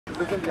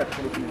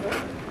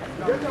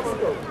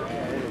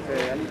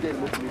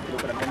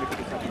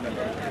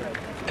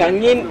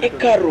Kangin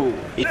ikaru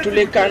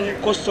itulekan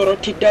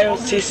kosoroti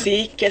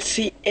diocese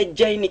kesi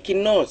ejaini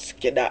kinos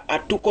keda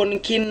atukon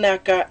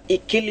kinaka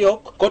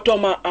ikiliok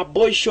kotoma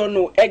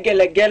abortionu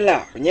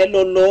egelegela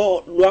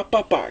nyelolo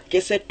luapapa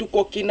kese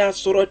tuko kina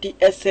soroti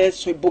ese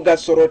soibuga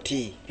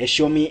soroti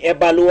eshomi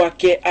ebalua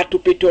ke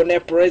atupitone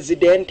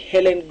President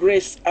Helen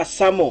Grace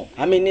Asamo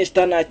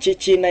minister na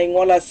chichi na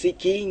ingola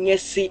siki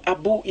nyesi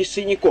abu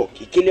isinyiko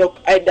ikiliok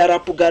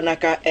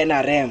aidarapuganaka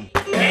NRM.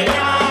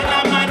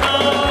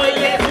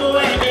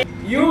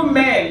 You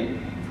men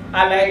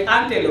are like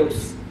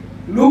antelopes,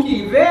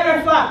 looking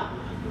very far.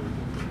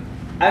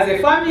 As a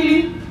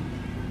family,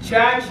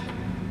 church,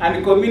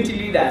 and community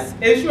leaders,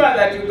 ensure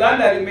that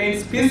Uganda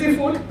remains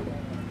peaceful,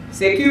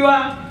 secure,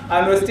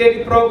 and on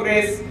steady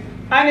progress,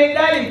 and a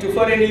darling to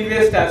foreign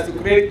investors to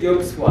create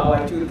jobs for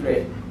our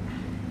children.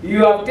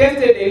 You have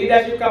tested the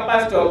leadership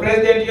capacity of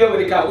President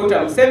Yoweri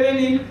Kaguta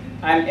Museveni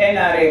and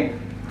NRM.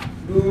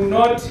 Do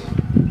not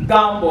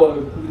gamble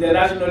with the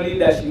national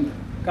leadership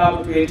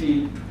come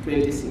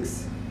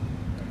 2026.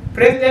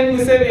 President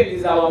Museveni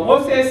is our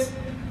Moses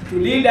to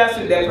lead us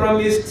to the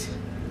promised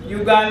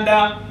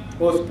Uganda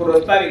of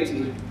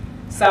prosperity.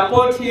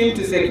 Support him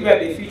to secure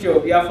the future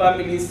of your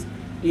families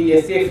in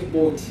a safe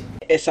boat.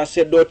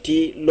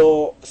 Sacerdoti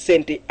lo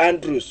St.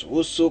 Andrews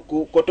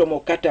usuku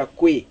kotomokata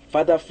kui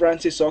Father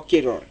Francis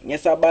Okiro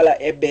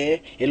nyesabala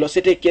ebe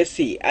elosete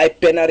kesi ai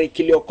penari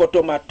kilio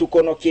kotoma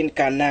tukono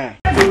kinkana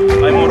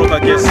ai moroka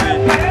kesi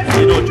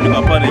ino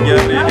tunapane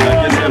jane ya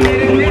kesi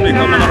mune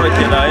kama na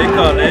rekela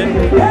ekale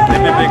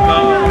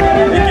ebebeka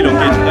ikilo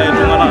ketika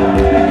etumana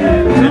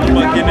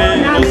senyuma kine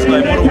ino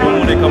slai moroka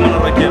mune kama na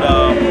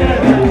rekela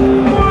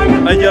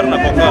ajar na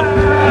kokal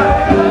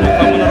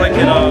kama na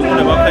rekela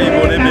mune bakai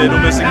bole be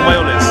domestic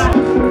violence.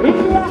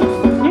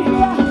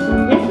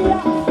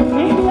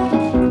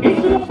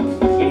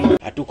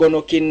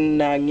 Atukono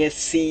kina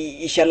ngesi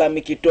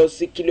ishalami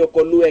kitosi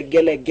kiliokolue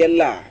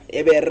gelegela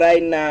ebe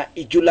raina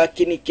ijula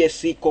kini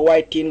kesi ko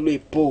waitin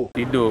luipu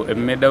ido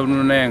emeda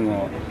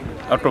ununengo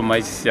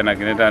automaisi yana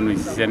kineta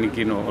nuisiani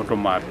kino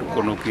automatu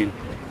kono kin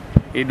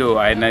ido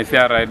aina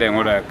siara ide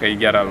ngoda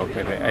kaijara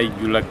lokere ai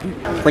jula kin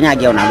konya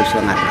geo na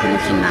luso ngatu kono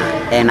kina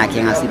ena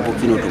kenga sipo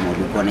kino to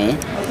modu kone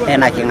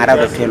ena kenga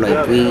rado telo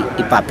ipui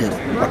ipape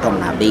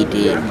automna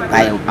beite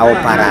kai au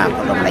para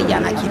automna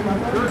jana kin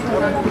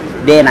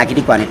de na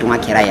kiti kwa nitunga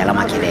kirai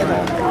alama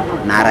kirego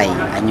narai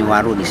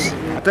anyuwaru disi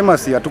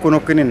temasi atukono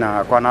kini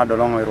na kwa na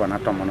dolongo irwa na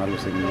tomo na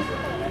lusini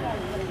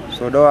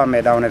so do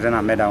ameda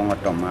onetena meda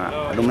ngotoma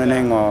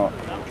dumnenengo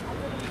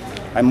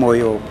ai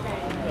moyo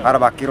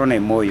araba kirone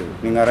moyo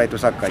ningara itu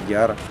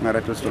sakajar ngara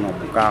itu stono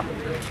buka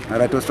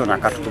ngara itu stona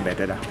katu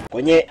beteda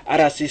kwenye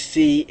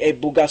RCC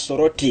ebuga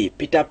soroti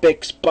Peter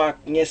Pex Park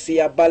nyesi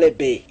ya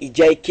balebe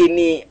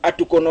ijaikini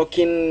atukono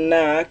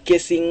kina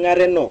kesi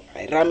ngareno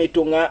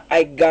ramitunga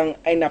aigang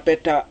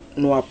ainapeta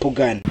no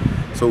Apugan.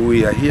 So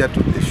we are here to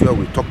ensure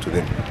we talk to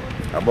them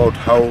about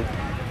how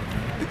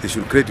they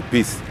should create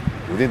peace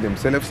within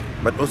themselves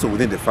but also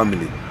within the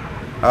family,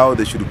 how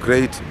they should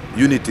create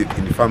unity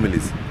in the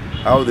families,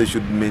 how they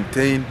should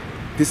maintain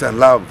peace and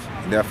love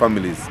in their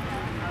families,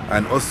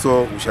 and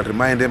also we shall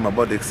remind them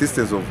about the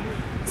existence of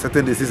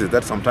certain diseases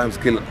that sometimes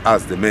kill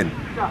us, the men.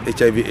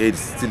 HIV/AIDS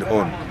still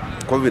on,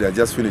 COVID has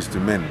just finished to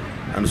men,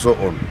 and so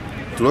on.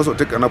 It will also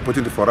take an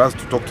opportunity for us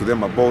to talk to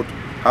them about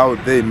how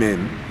they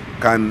men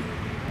can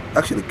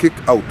actually kick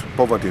out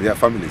poverty in their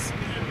families.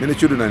 Many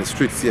children are in the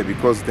streets here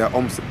because their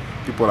homes,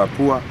 people are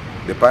poor,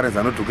 the parents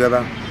are not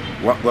together.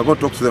 We're going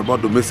to talk to them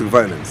about domestic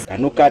violence.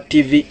 Kanuka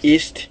TV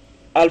East,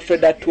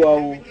 Alfred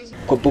Atuau,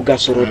 Kobuga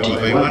Soroti.